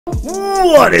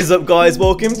What is up, guys?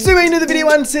 Welcome to another video,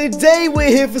 and today we're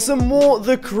here for some more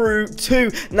The Crew 2.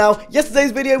 Now,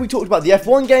 yesterday's video we talked about the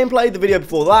F1 gameplay, the video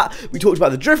before that we talked about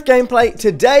the drift gameplay.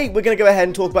 Today we're going to go ahead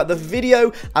and talk about the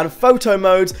video and photo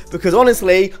modes, because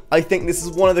honestly I think this is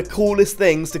one of the coolest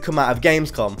things to come out of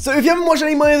Gamescom. So if you haven't watched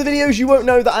any of my other videos, you won't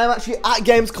know that I am actually at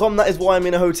Gamescom. That is why I'm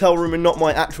in a hotel room and not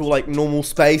my actual normal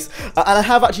space, and I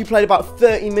have actually played about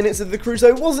 30 minutes of The Crew, so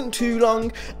it wasn't too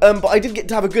long, but I did get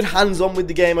to have a good hands-on with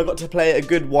the game. I got to play it a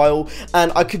good while, and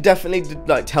I could definitely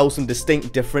tell some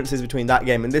distinct differences between that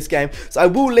game and this game. So I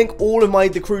will link all of my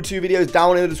The Crew 2 videos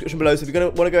down in the description below, so if you're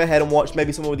going to want to go ahead and watch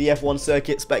maybe some of the F1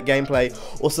 circuit spec gameplay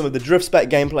or some of the drift spec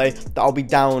gameplay, that'll be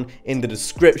down in the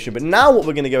description. But now what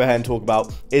we're going to go ahead and talk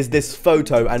about is this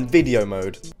photo and video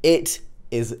mode. It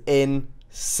is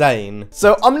insane.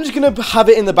 So I'm just gonna have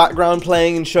it in the background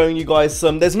playing and showing you guys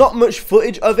some. There's not much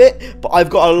footage of it, but I've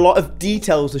got a lot of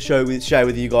details to share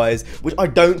with you guys, which I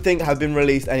don't think have been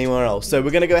released anywhere else. So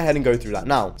we're gonna go ahead and go through that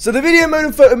now. So the video mode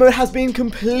and photo mode has been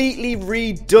completely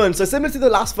redone. So similar to the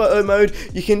last photo mode,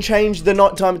 you can change the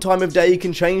time of day, you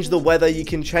can change the weather, you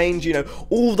can change, you know,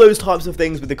 all those types of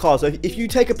things with the car. So if you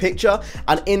take a picture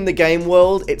and in the game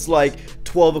world it's like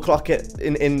 12 o'clock at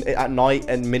night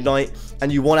and midnight,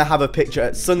 and you want to have a picture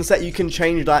at sunset, you can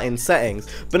change that in settings.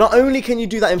 But not only can you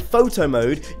do that in photo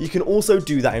mode, you can also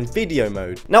do that in video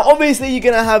mode. Now obviously you're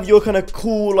going to have your kind of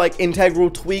cool integral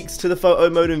tweaks to the photo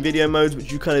mode and video modes,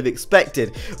 which you kind of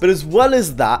expected. But as well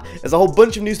as that, there's a whole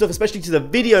bunch of new stuff, especially to the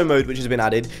video mode, which has been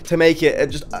added to make it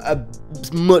just a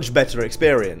much better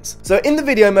experience. So in the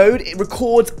video mode, it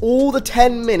records all the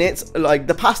 10 minutes,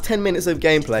 the past 10 minutes of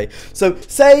gameplay. So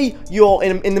say you're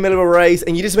in the middle of a race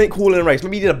and you did something cool in a race.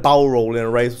 Maybe you did a barrel roll in a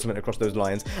race or something across those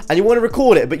lines, and you want to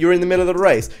record it, but you're in the middle of the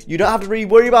race. You don't have to really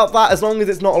worry about that as long as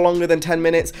it's not longer than 10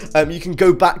 minutes. You can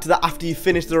go back to that after you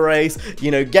finish the race,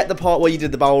 you know, get the part where you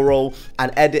did the barrel roll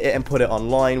and edit it and put it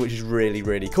online, which is really,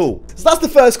 really cool. So that's the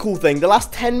first cool thing. The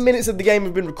last 10 minutes of the game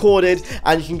have been recorded,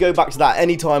 and you can go back to that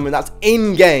anytime, and that's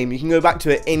in-game. You can go back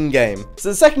to it in-game. So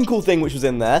the second cool thing which was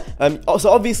in there, so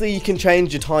obviously you can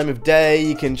change your time of day,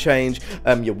 you can change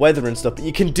your weather and stuff, but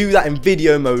you can do that in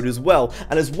video mode as well.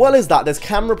 And as well as that, there's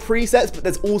camera presets, but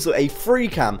there's also a free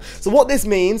cam. So what this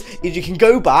means is you can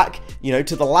go back, you know,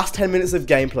 to the last 10 minutes of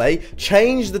gameplay,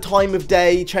 change the time of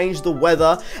day, change the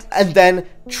weather, and then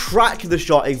track the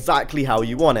shot exactly how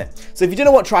you want it. So if you don't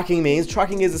know what tracking means,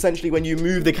 tracking is essentially when you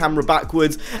move the camera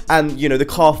backwards and, you know, the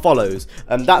car follows.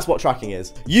 That's what tracking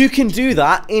is. You can do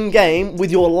that in game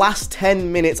with your last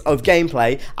 10 minutes of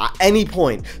gameplay at any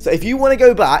point. So if you want to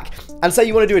go back and say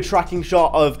you want to do a tracking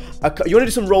shot of you want to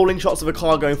do some rolling shots of a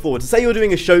car going forward. So say you're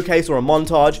doing a showcase or a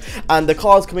montage, and the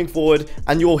car's coming forward,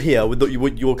 and you're here with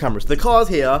your camera. So the car's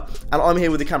here, and I'm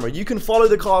here with the camera. You can follow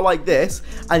the car like this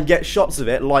and get shots of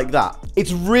it like that.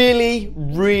 It's really,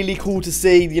 really cool to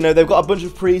see. You know, they've got a bunch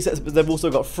of presets, but they've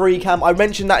also got free cam. I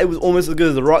mentioned that it was almost as good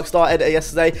as the Rockstar editor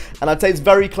yesterday, and I'd say it's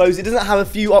very close. It doesn't have a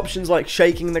few options like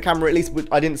shaking the camera, at least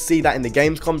I didn't see that in the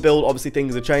Gamescom build. Obviously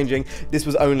things are changing. This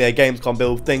was only a Gamescom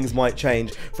build. Things might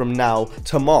change from now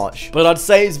to March, but I'd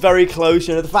say it's very close.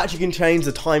 You know, the fact you can change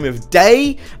the time of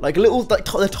day,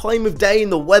 the time of day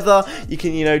and the weather. You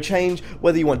can, you know, change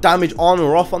whether you want damage on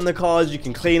or off on the cars. You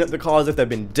can clean up the cars if they've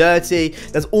been dirty.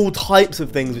 There's all types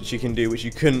of things which you can do which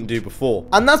you couldn't do before,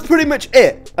 and that's pretty much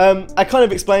it. I kind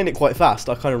of explained it quite fast.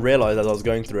 I kind of realized as I was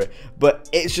going through it, but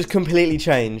it's just completely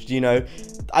changed. You know,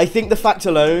 I think the fact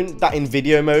alone that in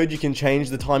video mode you can change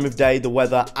the time of day, the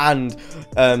weather, and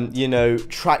you know,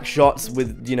 track shots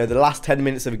with, you know, the last 10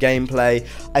 minutes of gameplay,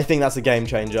 I think that's a game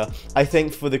changer. I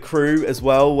think for the Crew as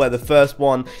well, where the first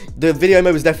one, the video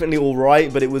mode was definitely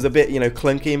alright, but it was a bit, you know,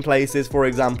 clunky in places. For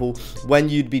example, when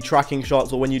you'd be tracking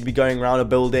shots or when you'd be going around a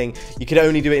building, you could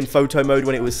only do it in photo mode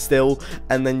when it was still,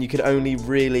 and then you could only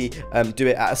really do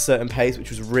it at a certain pace,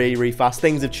 which was really, really fast.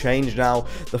 Things have changed now.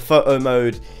 The photo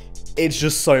mode, it's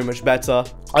just so much better.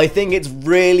 I think it's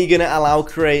really going to allow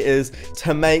creators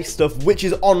to make stuff which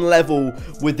is on level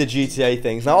with the GTA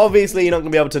things. Now, obviously, you're not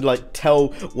going to be able to, tell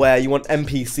where you want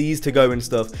NPCs to go and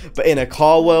stuff, but in a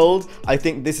car world, I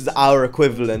think this is our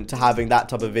equivalent to having that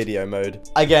type of video mode.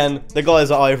 Again, the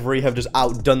guys at Ivory have just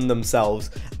outdone themselves,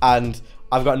 and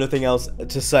I've got nothing else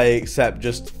to say except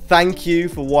just thank you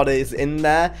for what is in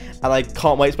there, and I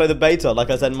can't wait to play the beta. Like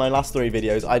I said in my last 3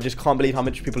 videos, I just can't believe how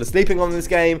much people are sleeping on this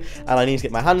game, and I need to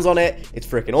get my hands on it. It's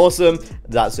freaking awesome.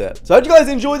 That's it. So I hope you guys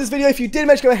enjoyed this video. If you did,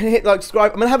 make sure to go ahead and hit like,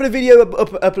 subscribe. I'm going to have a video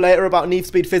up later about Need for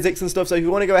Speed Physics and stuff, so if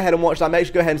you want to go ahead and watch that, make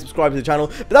sure to go ahead and subscribe to the channel.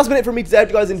 But that's been it from me today. I hope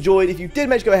you guys enjoyed. If you did,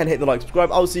 make sure to go ahead and hit the like,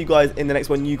 subscribe. I'll see you guys in the next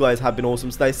one. You guys have been awesome.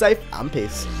 Stay safe, and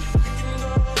peace.